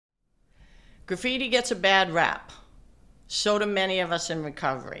Graffiti gets a bad rap. So do many of us in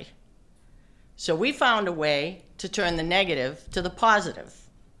recovery. So we found a way to turn the negative to the positive.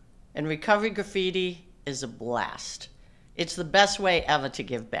 And recovery graffiti is a blast. It's the best way ever to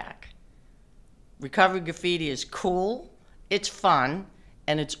give back. Recovery graffiti is cool, it's fun,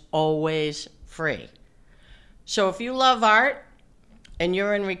 and it's always free. So if you love art and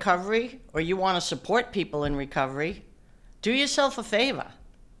you're in recovery, or you want to support people in recovery, do yourself a favor.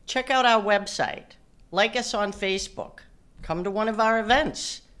 Check out our website. Like us on Facebook. Come to one of our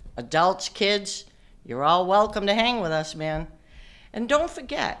events. Adults, kids, you're all welcome to hang with us, man. And don't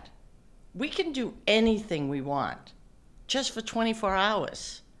forget, we can do anything we want just for 24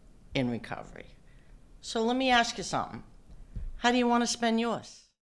 hours in recovery. So let me ask you something. How do you want to spend yours?